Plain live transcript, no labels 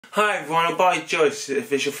Hi everyone, I'm Bartie Joyce.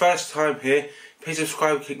 If it's your first time here, please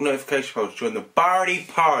subscribe and click notification bell to join the Bartie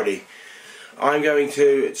party. I'm going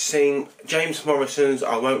to sing James Morrison's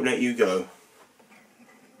I Won't Let You Go.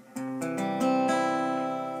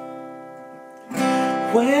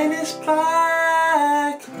 When it's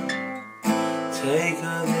black, take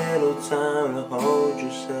a little time to hold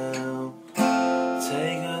yourself.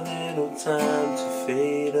 Take a little time to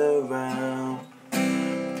feel around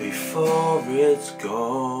before it's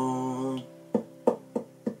gone.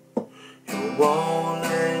 You won't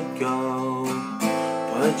let go,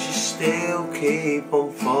 but you still keep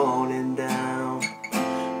on falling down.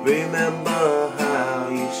 Remember how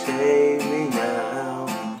you saved me now,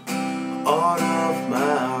 all of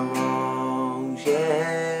my wrongs,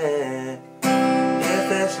 yeah. If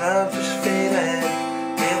there's love, just feel it.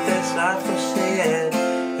 If there's life, we'll see it.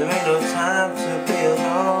 There ain't no time to be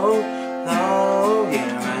alone, no,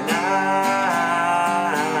 yeah. And I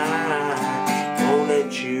won't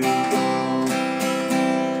let you go.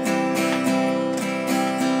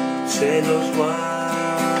 Say those words,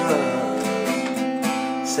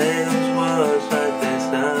 like there's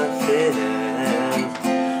nothing else.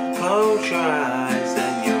 Close your eyes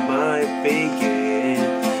and you might begin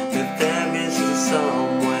that there isn't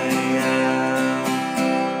some way out.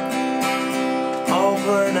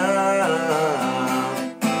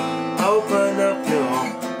 Open up your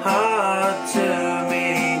heart to me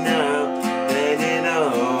now. Let it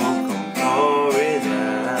all come pouring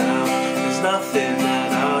out. There's nothing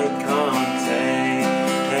that I can't take.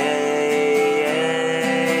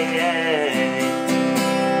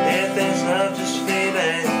 If there's love, just feel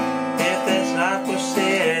it. If there's life, we'll see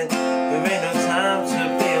it. There ain't no time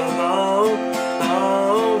to be alone.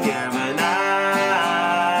 Oh, yeah, and I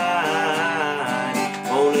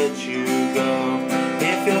won't let you go.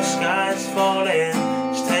 If your sky's falling,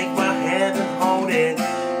 just take my hand and hold it.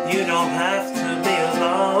 You don't have to be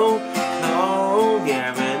alone. No,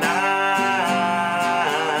 yeah, and I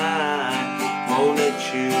won't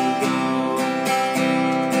let you go.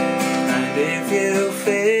 And if you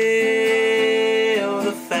feel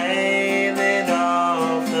the failing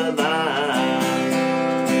of the light,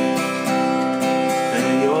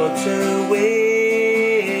 and you're too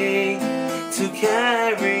weak to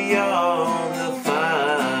carry on the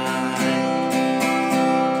fight,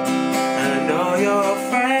 and all your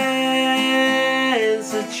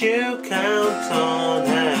friends that you count on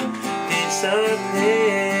have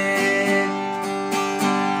disappeared,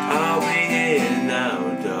 I'll be here now,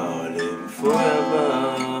 darling,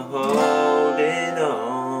 forever holding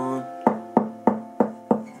on.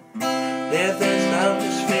 If there's love,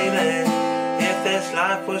 just feel it. If there's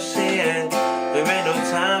life, we'll see it. There ain't no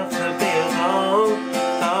time to be alone.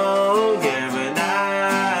 Oh, yeah, and I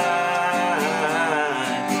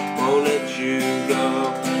won't let you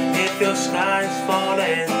go. If your sky's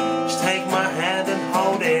falling, just take my hand and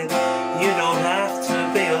hold it. You don't have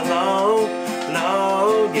to be alone.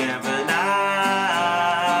 No, yeah, and I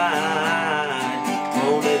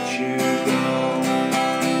won't let you go.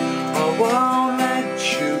 I won't let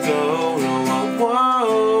you go. No, I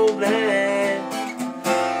won't let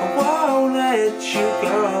you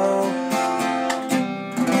go.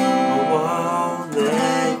 I won't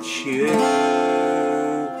let you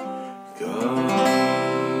go.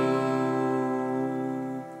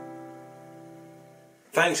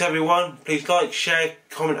 Thanks everyone. Please like, share,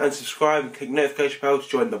 comment and subscribe and click notification bell to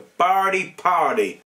join the Bartie party.